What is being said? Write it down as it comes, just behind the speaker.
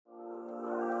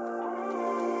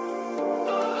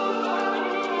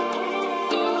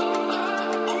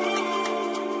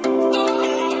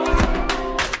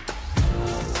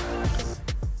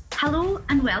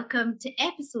welcome to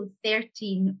episode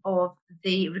 13 of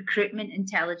the Recruitment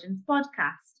Intelligence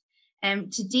podcast.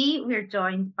 Today we're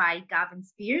joined by Gavin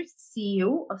Speirs,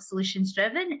 CEO of Solutions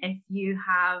Driven. If you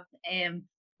have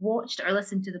watched or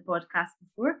listened to the podcast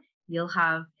before, you'll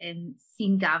have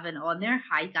seen Gavin on there.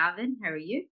 Hi Gavin, how are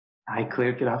you? Hi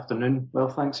Claire, good afternoon. Well,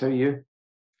 thanks, how are you?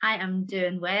 I am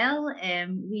doing well.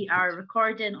 We are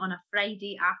recording on a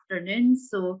Friday afternoon,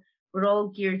 so we're all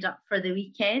geared up for the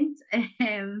weekend.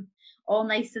 All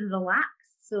nice and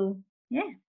relaxed. So,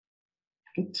 yeah.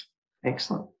 Good.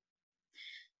 Excellent.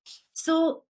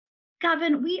 So,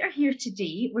 Gavin, we are here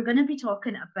today. We're going to be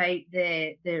talking about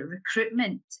the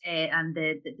recruitment and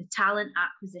the talent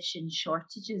acquisition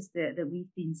shortages that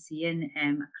we've been seeing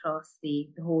across the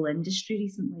whole industry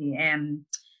recently.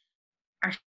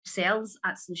 Ourselves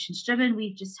at Solutions Driven,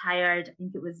 we've just hired, I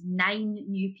think it was 9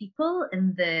 new people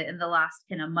in the last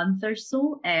kind of month or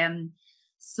so.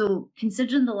 So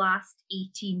considering the last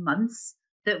 18 months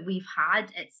that we've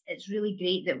had, it's really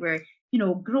great that we're,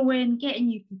 growing, getting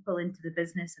new people into the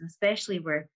business, and especially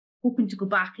we're hoping to go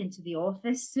back into the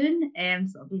office soon.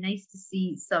 So it'll be nice to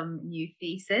see some new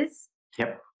faces.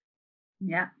 Yep.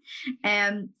 Yeah.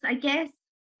 So I guess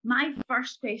my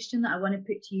first question that I want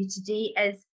to put to you today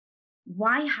is,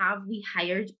 why have we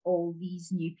hired all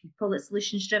these new people at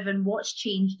Solutions Driven? What's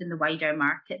changed in the wider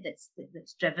market that's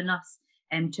driven us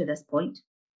to this point?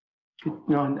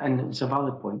 No, and it's a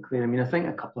valid point, Claire. I mean, I think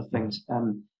a couple of things.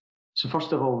 So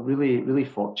first of all, really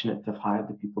fortunate to have hired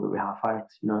the people that we have hired.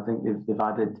 I think they've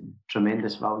added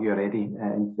tremendous value already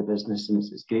into the business, and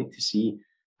it's great to see.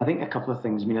 I think a couple of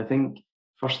things. I mean, I think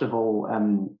first of all,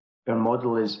 our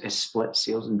model is split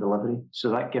sales and delivery,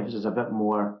 so that gives us a bit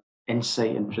more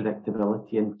insight and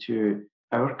predictability into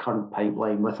our current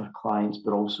pipeline with our clients,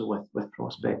 but also with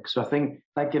prospects. So I think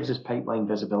that gives us pipeline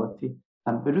visibility,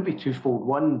 but really twofold: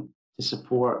 one, to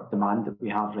support demand that we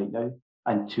have right now,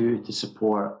 and two, to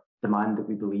support demand that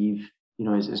we believe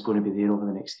is going to be there over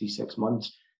the next 3-6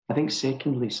 months. I think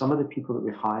secondly, some of the people that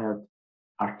we've hired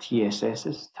are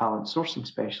TSSs, talent sourcing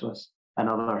specialists, and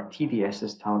other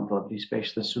TDSs, talent delivery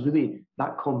specialists. So really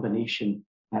that combination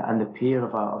and the pair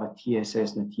of a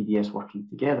TSS and a TDS working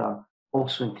together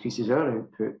also increases our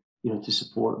output, to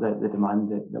support the demand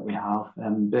that we have.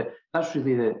 But that's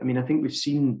really I think we've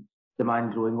seen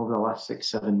demand growing over the last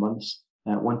 6-7 months.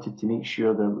 Wanted to make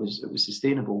sure that it was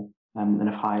sustainable, and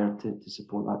have hired to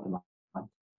support that demand.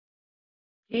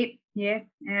 Great, yeah.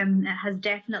 It has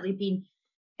definitely been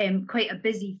quite a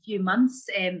busy few months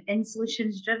in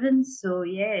Solutions Driven. So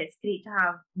yeah, it's great to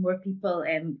have more people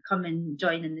come and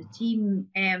join in the team.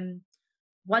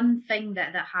 One thing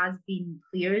that has been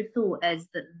clear though is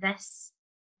that this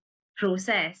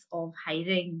process of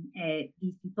hiring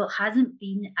these people hasn't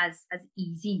been as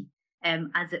easy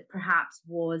as it perhaps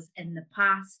was in the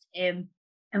past. And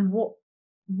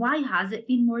why has it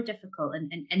been more difficult,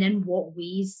 and in what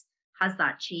ways has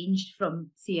that changed from,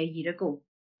 say, a year ago?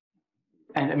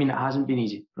 And I mean, it hasn't been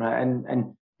easy, right?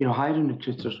 And hiring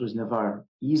recruiters was never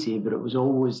easy, but it was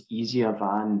always easier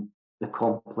than the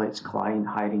complex client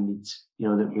hiring needs,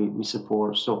 that we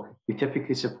support. So we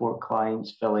typically support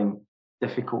clients filling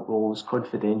difficult roles,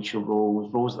 confidential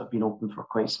roles that have been open for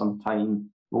quite some time,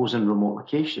 roles in remote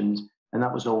locations, and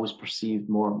that was always perceived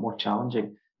more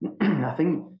challenging. I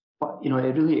think, but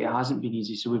it hasn't been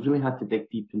easy. So we've really had to dig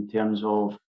deep in terms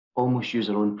of almost use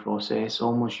our own process,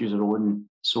 almost use our own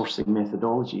sourcing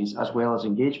methodologies, as well as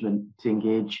engagement to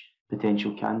engage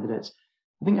potential candidates.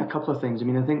 I think a couple of things. I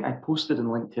mean, I think I posted on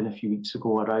LinkedIn a few weeks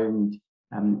ago around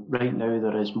right now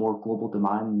there is more global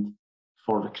demand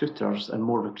for recruiters and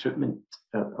more recruitment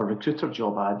or recruiter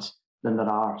job ads than there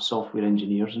are software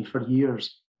engineers. And for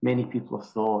years, many people have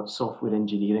thought software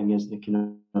engineering is the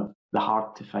kind of the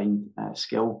hard to find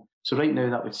skill. So right now,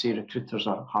 that would say recruiters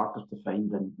are harder to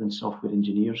find than software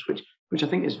engineers, which I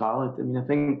think is valid. I mean, I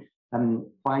think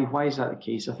why is that the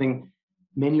case? I think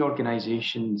many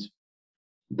organisations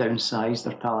downsized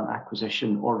their talent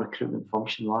acquisition or recruitment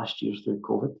function last year through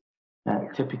COVID.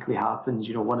 It typically happens,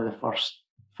 one of the first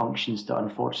functions to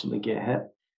unfortunately get hit.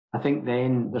 I think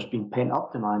then there's been pent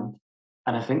up demand,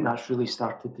 and I think that's really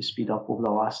started to speed up over the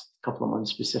last couple of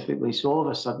months specifically. So all of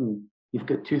a sudden, you've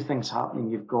got two things happening.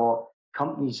 You've got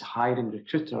companies hiring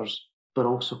recruiters, but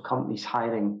also companies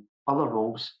hiring other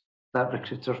roles that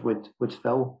recruiters would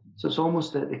fill. So it's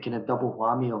almost the kind of double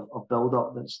whammy of build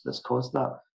up that's caused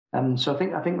that. So I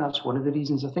think that's one of the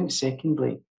reasons. I think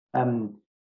secondly,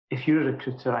 if you're a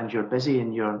recruiter and you're busy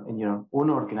in your own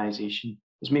organisation,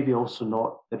 it's maybe also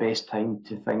not the best time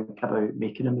to think about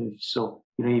making a move. So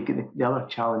you've got the other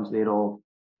challenge there of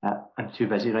I'm too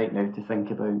busy right now to think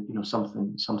about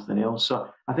something else. So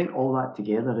I think all that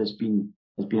together has been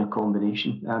has been a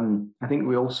combination. I think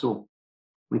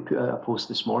we put out a post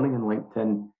this morning on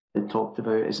LinkedIn that talked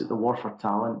about, is it the war for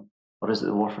talent or is it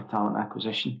the war for talent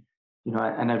acquisition?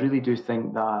 And I really do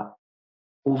think that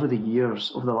over the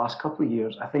last couple of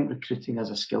years, I think recruiting as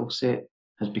a skill set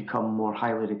has become more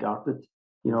highly regarded.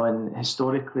 And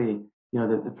historically,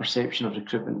 the perception of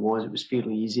recruitment was it was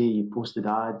fairly easy. You posted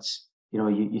ads,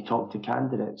 you talked to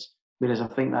candidates. Whereas I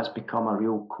think that's become a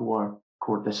real core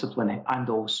discipline, and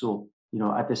also,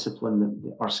 a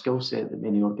discipline or skill set that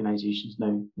many organisations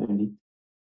now need.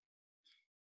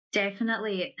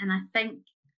 Definitely. And I think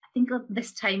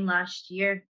this time last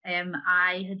year,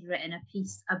 I had written a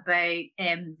piece about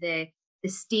the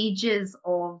stages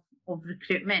of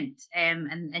recruitment,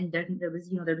 and there was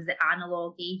the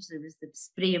analog age, there was the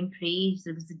spray and pray age,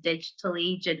 there was the digital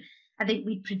age, and I think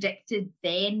we predicted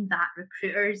then that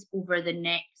recruiters over the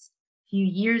next few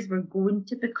years were going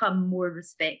to become more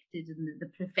respected, and the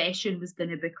profession was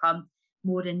going to become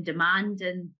more in demand,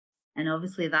 and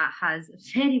obviously that has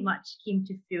very much came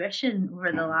to fruition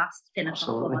over the last kind of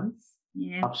couple of months.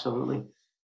 Yeah, absolutely.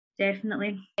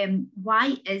 Definitely.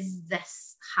 Why is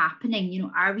this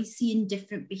happening? Are we seeing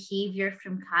different behaviour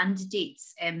from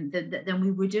candidates than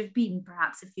we would have been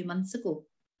perhaps a few months ago?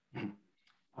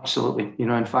 Absolutely.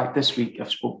 In fact, this week I've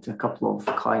spoken to a couple of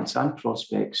clients and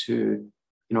prospects who,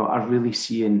 are really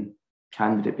seeing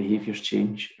candidate behaviours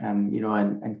change,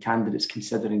 and candidates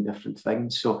considering different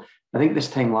things. So I think this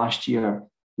time last year,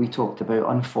 we talked about,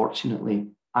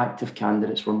 unfortunately, active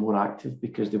candidates were more active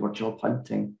because they were job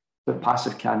hunting, but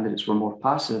passive candidates were more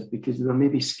passive because they were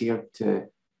maybe scared to,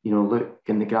 look,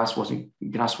 and the grass wasn't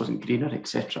greener,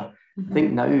 etc. I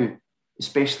think now,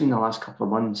 especially in the last couple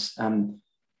of months,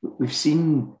 we've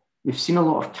seen a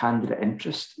lot of candidate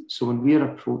interest. So when we're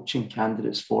approaching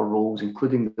candidates for roles,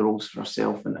 including the roles for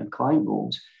ourselves and client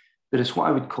roles, there is what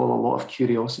I would call a lot of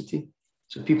curiosity.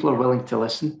 So people are willing to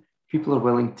listen. People are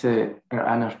willing to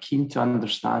and are keen to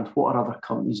understand what are other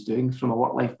companies doing from a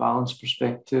work-life balance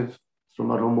perspective,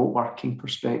 from a remote working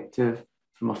perspective,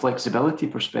 from a flexibility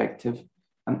perspective.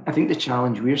 And I think the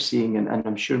challenge we're seeing, and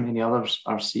I'm sure many others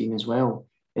are seeing as well,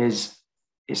 is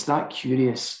it's that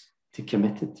curious to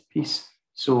committed piece.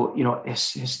 So,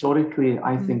 historically,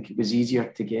 I think it was easier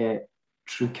to get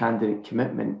true candidate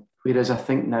commitment, whereas I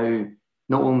think now,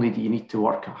 not only do you need to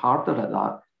work harder at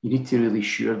that, you need to really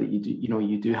sure that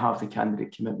you do have the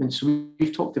candidate commitment. So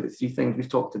we've talked about three things. We've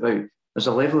talked about there's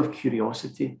a level of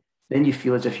curiosity. Then you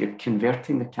feel as if you're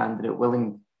converting the candidate,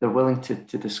 they're willing to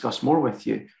discuss more with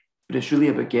you. But it's really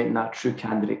about getting that true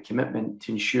candidate commitment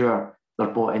to ensure they're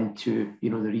bought into, the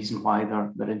reason why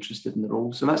they're interested in the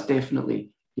role. So that's definitely,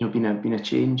 been a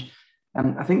change.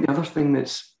 And I think the other thing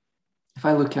that's, if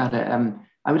I look at it,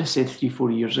 I would have said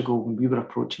 3-4 years ago when we were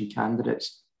approaching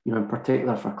candidates, in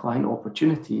particular for client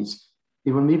opportunities,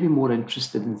 they were maybe more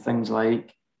interested in things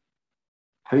like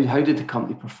how did the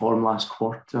company perform last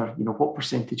quarter? What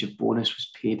percentage of bonus was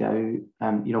paid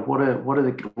out? What are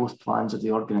the growth plans of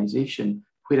the organisation?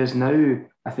 Whereas now,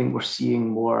 I think we're seeing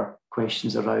more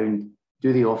questions around,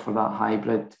 do they offer that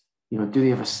hybrid? Do they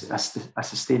have a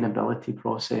sustainability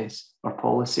process or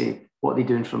policy? What are they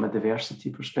doing from a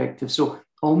diversity perspective? So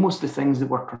almost the things that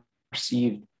were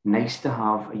perceived nice to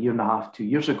have a year and a half, 2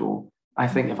 years ago, I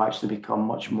think have actually become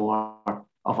much more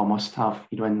of a must-have,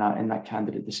 in that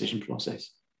candidate decision process.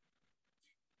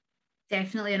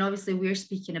 Definitely, and obviously we're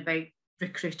speaking about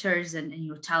recruiters and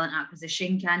talent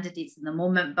acquisition candidates in the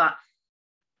moment, but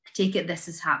I take it this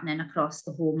is happening across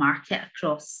the whole market,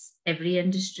 across every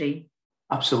industry.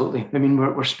 Absolutely. I mean,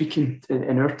 we're speaking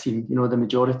in our team. The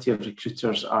majority of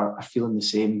recruiters are feeling the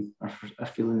same,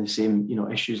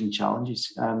 issues and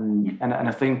challenges. And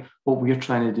I think what we're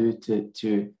trying to do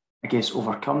to I guess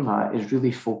overcome that is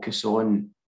really focus on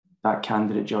that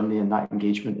candidate journey and that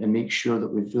engagement, and make sure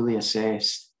that we've really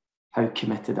assessed how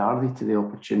committed are they to the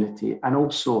opportunity, and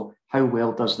also how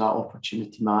well does that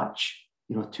opportunity match,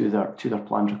 to their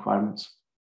planned requirements.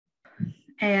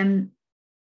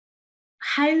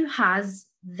 How has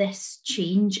this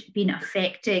change been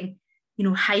affecting,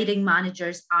 hiring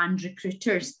managers and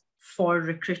recruiters for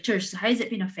recruiters? So how has it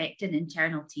been affecting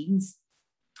internal teams?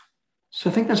 So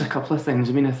I think there's a couple of things.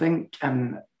 I mean, I think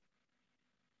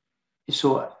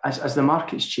so as the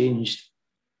market's changed,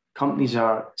 companies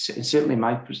are, certainly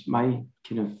my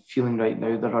kind of feeling right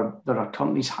now, there are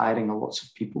companies hiring lots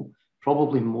of people,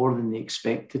 probably more than they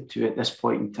expected to at this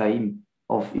point in time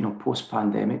of,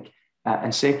 post-pandemic.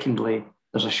 And secondly,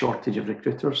 there's a shortage of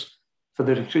recruiters. For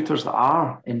the recruiters that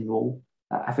are in role,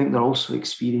 I think they're also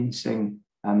experiencing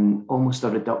almost a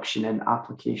reduction in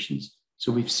applications.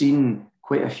 So we've seen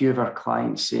quite a few of our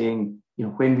clients saying,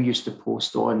 when we used to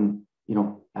post on,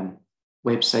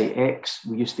 website X,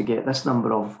 we used to get this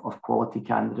number of quality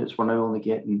candidates. We're now only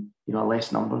getting, a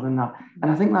less number than that. And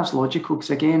I think that's logical because,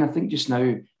 again, I think just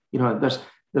now,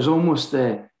 there's almost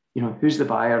the, who's the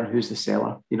buyer and who's the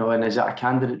seller, and is it a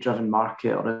candidate-driven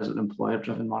market or is it an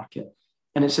employer-driven market?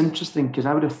 And it's interesting because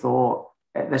I would have thought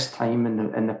at this time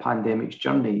in the pandemic's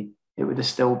journey, it would have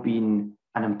still been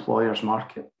an employer's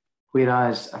market.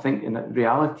 Whereas I think in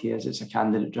reality it's a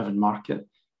candidate-driven market.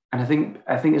 And I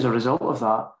think as a result of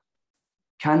that,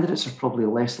 candidates are probably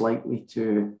less likely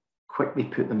to quickly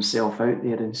put themselves out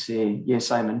there and say,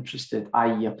 yes, I'm interested,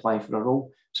 i.e. apply for a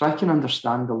role. So I can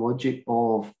understand the logic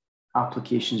of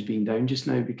applications being down just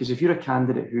now, because if you're a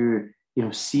candidate who,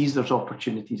 sees there's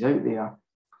opportunities out there,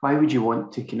 why would you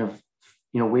want to kind of,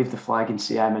 wave the flag and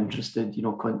say, I'm interested,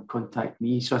 contact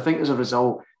me. So I think as a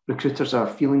result, recruiters are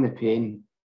feeling the pain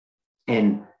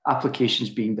in applications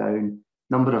being down,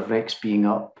 number of recs being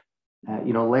up,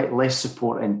 less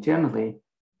support internally,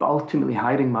 but ultimately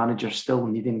hiring managers still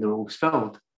needing the roles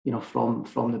filled,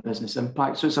 from the business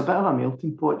impact. So it's a bit of a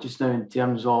melting pot just now in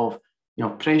terms of,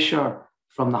 pressure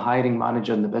from the hiring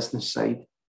manager on the business side,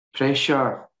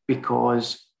 pressure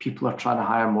because people are trying to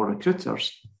hire more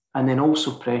recruiters, and then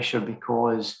also pressure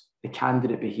because the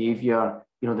candidate behaviour,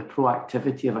 the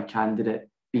proactivity of a candidate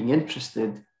being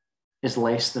interested is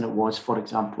less than it was, for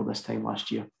example, this time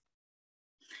last year.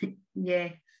 Yeah.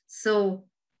 So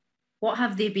what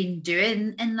have they been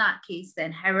doing in that case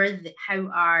then? How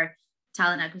are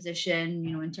talent acquisition,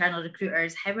 internal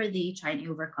recruiters, how are they trying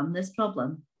to overcome this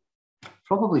problem?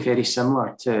 Probably very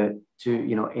similar to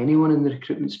anyone in the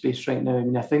recruitment space right now. I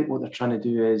mean, I think what they're trying to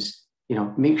do is,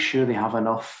 make sure they have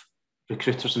enough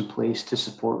recruiters in place to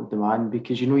support the demand,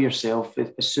 because yourself,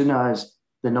 as soon as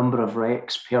the number of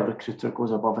recs per recruiter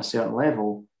goes above a certain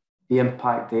level, the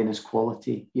impact then is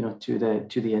quality, to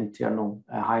the internal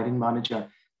hiring manager.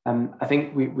 I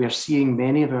think we are seeing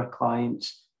many of our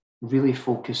clients really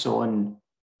focus on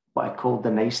what I called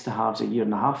the nice to haves a year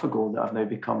and a half ago that have now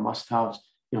become must haves.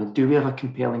 Do we have a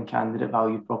compelling candidate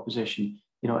value proposition?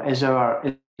 Is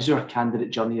our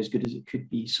candidate journey as good as it could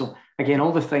be? So again,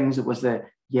 all the things that was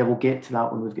we'll get to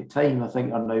that when we've got time, I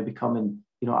think are now becoming,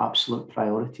 absolute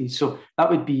priorities. So that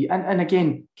would be, and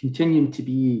again, continuing to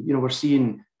be, we're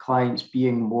seeing clients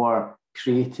being more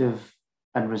creative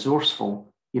and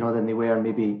resourceful, than they were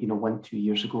maybe, 1-2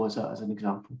 years ago as an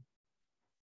example.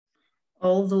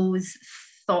 All those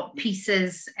thought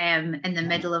pieces in the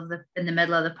middle of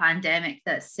the pandemic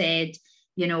that said,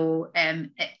 it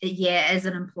is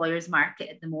an employer's market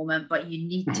at the moment, but you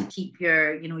need to keep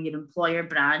your employer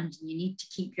brand, you need to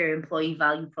keep your employee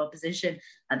value proposition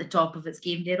at the top of its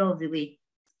game. They're all really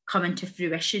coming to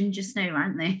fruition just now,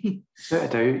 aren't they?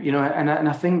 Without a doubt, and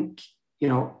I think,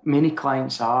 many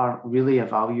clients are really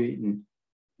evaluating,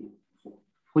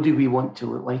 what do we want to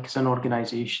look like as an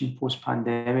organisation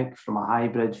post-pandemic, from a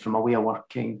hybrid, from a way of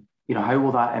working? How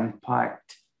will that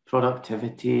impact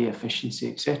productivity,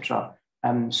 efficiency, etc.?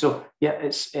 So yeah,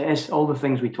 it is all the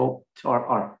things we talked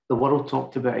or the world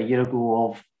talked about a year ago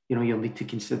of, you'll need to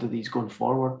consider these going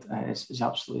forward. Is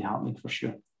absolutely happening for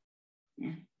sure.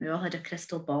 Yeah, we all had a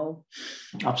crystal ball.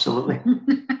 Absolutely.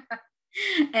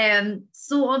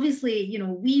 So obviously,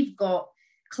 we've got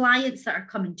clients that are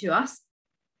coming to us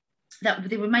that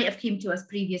they might have came to us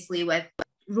previously with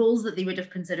roles that they would have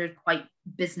considered quite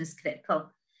business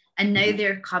critical. And now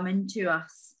they're coming to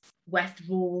us with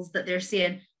roles that they're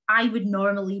saying, I would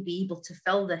normally be able to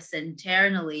fill this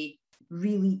internally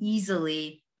really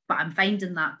easily, but I'm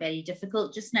finding that very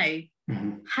difficult just now.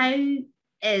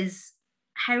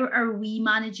 How are we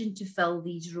managing to fill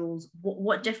these roles?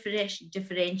 What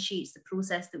differentiates the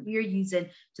process that we're using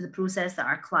to the process that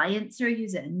our clients are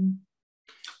using?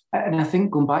 And I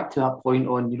think going back to that point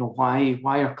on,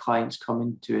 why are clients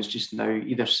coming to us just now,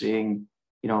 either saying,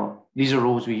 these are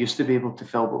roles we used to be able to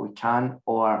fill, but we can't,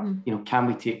 or, can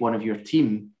we take one of your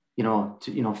team,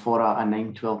 for a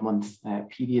 9-12 month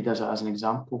period as an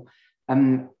example.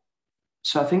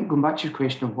 So I think going back to your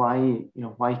question of why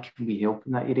can we help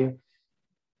in that area?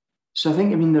 So I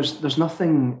think, there's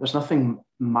nothing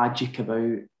magic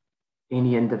about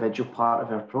any individual part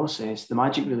of our process. The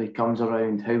magic really comes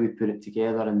around how we put it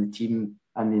together and the team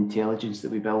and the intelligence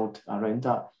that we build around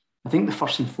that. I think the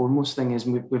first and foremost thing is,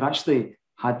 we've actually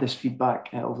had this feedback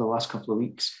over the last couple of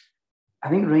weeks. I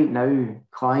think right now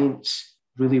clients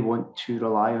really want to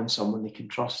rely on someone they can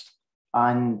trust.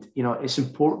 And, it's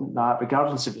important that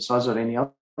regardless if it's us or any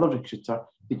other recruiter,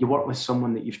 that you work with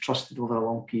someone that you've trusted over a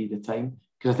long period of time.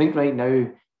 Because I think right now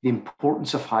the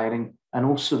importance of hiring, and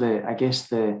also the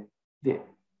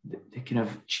kind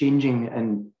of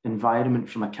changing environment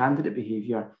from a candidate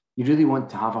behaviour, you really want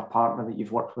to have a partner that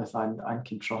you've worked with and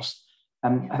can trust.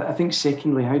 I think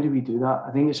secondly, how do we do that?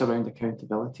 I think it's around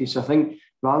accountability. So I think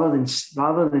rather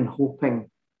than hoping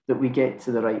that we get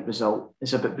to the right result,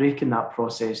 it's about breaking that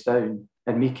process down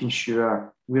and making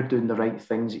sure we're doing the right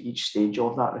things at each stage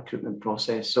of that recruitment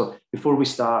process. So before we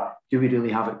start, do we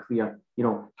really have it clear?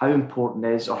 How important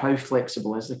is or how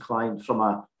flexible is the client from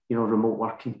a remote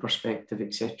working perspective,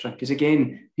 etc. Because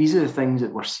again, these are the things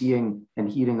that we're seeing and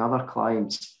hearing other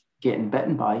clients getting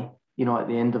bitten by, at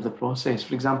the end of the process.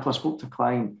 For example, I spoke to a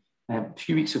client a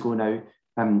few weeks ago now.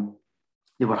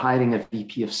 They were hiring a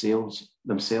VP of sales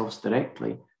themselves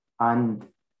directly, and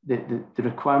the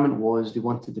requirement was they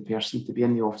wanted the person to be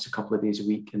in the office a couple of days a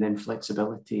week and then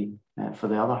flexibility for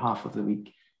the other half of the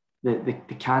week.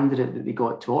 The candidate that they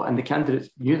got to, and the candidates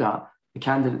knew that, the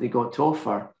candidate they got to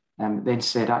offer then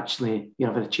said, actually,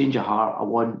 for a change of heart, I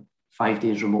want 5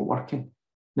 days remote working.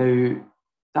 Now,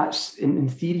 that's in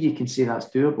theory, you can say that's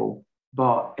doable.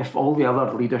 But if all the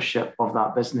other leadership of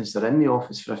that business are in the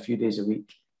office for a few days a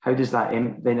week, how does that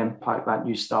then impact that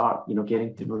new start,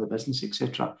 getting to know the business,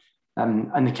 etc.?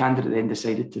 And the candidate then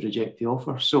decided to reject the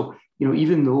offer. So,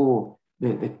 even though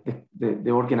the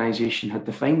organisation had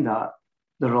defined that,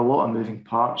 there are a lot of moving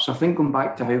parts. So I think going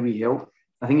back to how we help,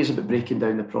 I think it's about breaking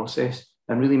down the process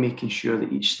and really making sure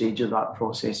that each stage of that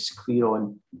process is clear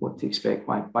on what to expect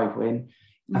by when.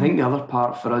 I think the other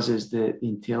part for us is the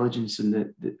intelligence and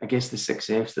the I guess the 6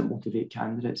 Fs that motivate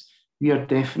candidates. We are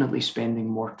definitely spending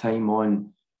more time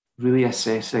on really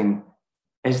assessing,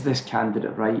 is this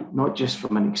candidate right? Not just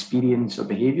from an experience or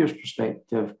behaviours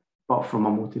perspective, but from a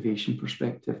motivation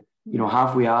perspective.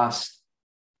 Have we asked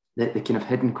the kind of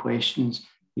hidden questions?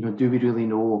 Do we really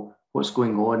know what's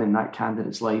going on in that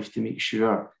candidate's life to make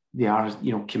sure they are,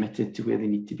 committed to where they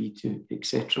need to be to,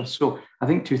 etc. So I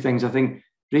think 2 things. I think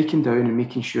breaking down and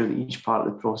making sure that each part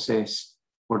of the process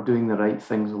we're doing the right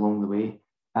things along the way,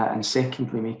 and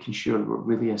secondly, making sure that we're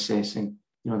really assessing,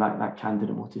 that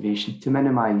candidate motivation to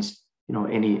minimise,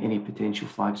 any potential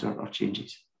flags or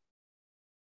changes.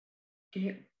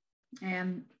 Great.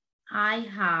 I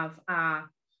have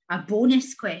a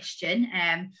bonus question.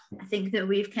 I think that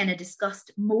we've kind of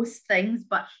discussed most things,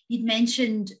 but you'd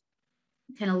mentioned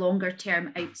kind of longer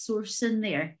term outsourcing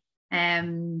there.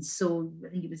 So I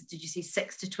think it was, did you say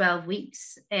 6 to 12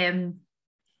 weeks?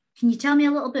 Can you tell me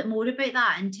a little bit more about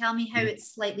that and tell me how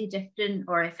it's slightly different,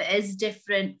 or if it is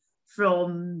different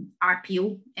from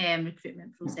RPO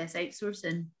recruitment process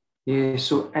outsourcing? Yeah,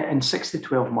 so in 6 to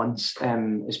 12 months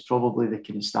is probably the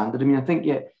kind of standard. I mean, I think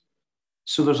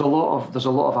so there's a lot of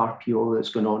RPO that's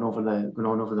gone on over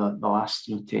the last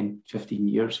 10, 15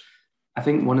 years. I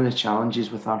think one of the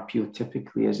challenges with RPO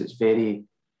typically is it's very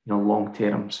long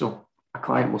term. So a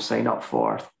client will sign up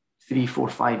for 3, 4,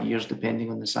 5 years, depending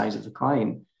on the size of the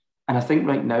client. And I think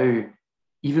right now,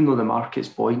 even though the market's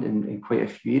buoyant in quite a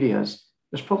few areas,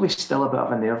 there's probably still a bit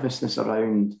of a nervousness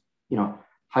around,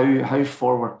 how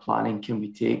forward planning can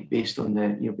we take based on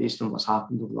based on what's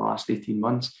happened over the last 18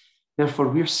 months. Therefore,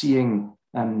 we're seeing,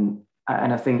 and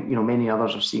I think many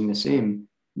others are seeing the same,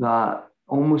 that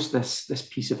almost this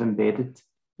piece of embedded,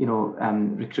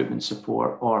 recruitment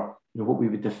support, or what we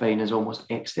would define as almost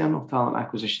external talent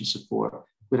acquisition support,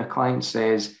 where a client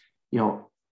says,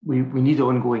 we need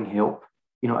ongoing help,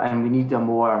 and we need a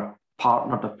more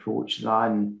partnered approach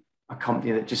than a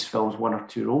company that just fills 1 or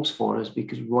 2 roles for us,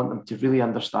 because we want them to really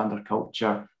understand our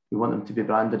culture, we want them to be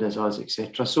branded as us,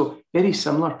 etc. So very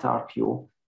similar to RPO,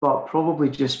 but probably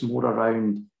just more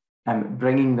around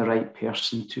bringing the right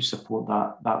person to support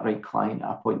that right client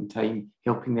at a point in time,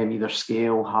 helping them either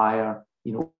scale, hire,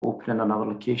 open in another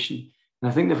location. And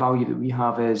I think the value that we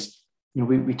have is,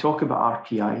 we talk about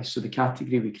RPI, so the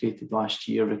category we created last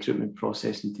year, recruitment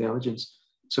process intelligence.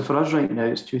 So for us right now,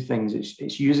 it's 2 things.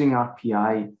 It's using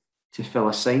RPI to fill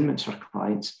assignments for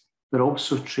clients, but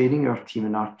also training our team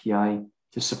in RPI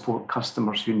to support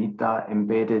customers who need that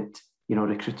embedded,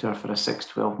 recruiter for a 6,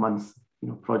 12 month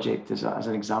project as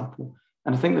an example.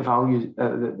 And I think the value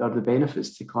or the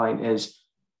benefits to client is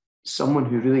someone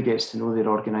who really gets to know their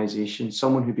organization,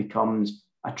 someone who becomes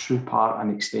a true part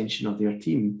and extension of their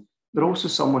team, but also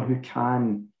someone who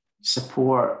can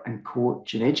support and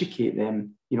coach and educate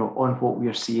them, on what we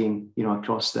are seeing,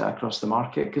 across the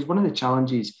market. Because one of the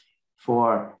challenges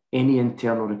for any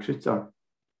internal recruiter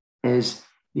is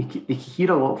they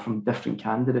hear a lot from different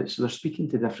candidates. So they're speaking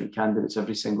to different candidates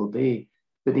every single day,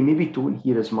 but they maybe don't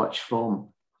hear as much from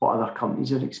what other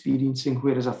companies are experiencing.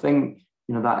 Whereas I think,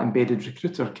 that embedded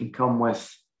recruiter can come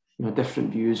with,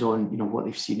 different views on, what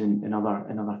they've seen in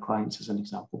other clients, as an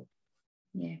example.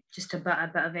 Yeah, just a bit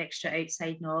of extra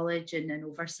outside knowledge and an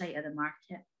oversight of the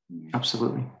market. Yeah.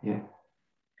 Absolutely, yeah.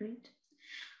 Great.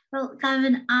 Well,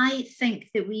 Gavin, I think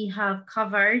that we have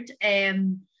covered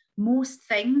most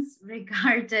things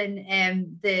regarding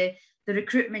the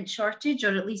recruitment shortage,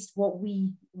 or at least what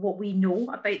we know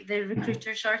about the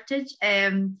recruiter shortage.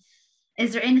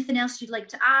 Is there anything else you'd like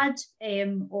to add,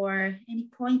 or any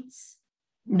points?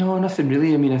 No, nothing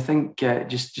really. I mean, I think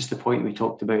just the point we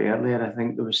talked about earlier. I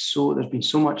think there's been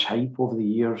so much hype over the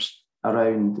years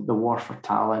around the war for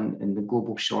talent and the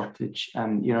global shortage,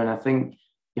 and and I think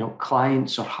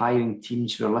clients or hiring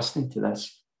teams who are listening to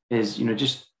this is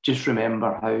just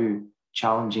remember how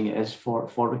challenging it is for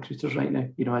recruiters right now.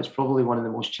 It's probably one of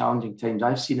the most challenging times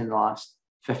I've seen in the last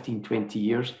 15, 20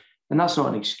 years, and that's not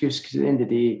an excuse, because at the end of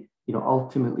the day,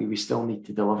 ultimately we still need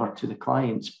to deliver to the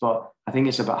clients. But I think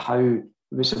it's about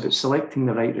selecting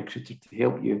the right recruiter to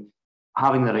help you,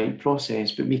 having the right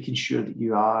process, but making sure that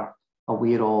you are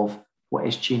aware of what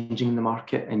is changing in the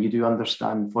market, and you do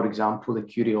understand, for example, the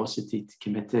curiosity to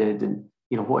committed, and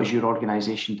what is your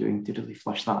organisation doing to really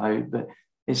flush that out. But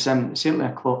it's certainly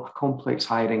a complex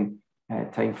hiring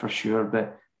time for sure.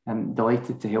 But I'm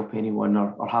delighted to help anyone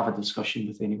or have a discussion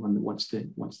with anyone that wants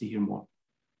to hear more.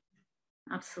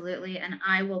 Absolutely, and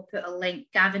I will put a link.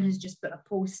 Gavin has just put a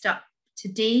post up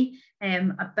today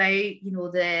about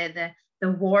the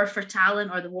war for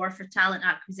talent, or the war for talent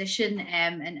acquisition,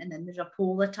 and then there's a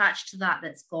poll attached to that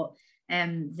that's got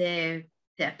the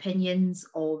opinions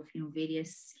of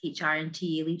various HR and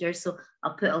TA leaders. So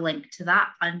I'll put a link to that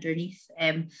underneath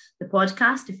the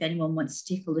podcast if anyone wants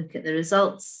to take a look at the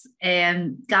results.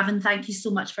 Gavin, thank you so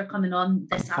much for coming on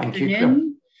this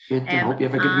afternoon. Good. I hope you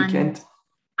have a good weekend.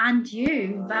 And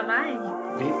you. Bye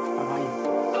bye. Great. Bye bye.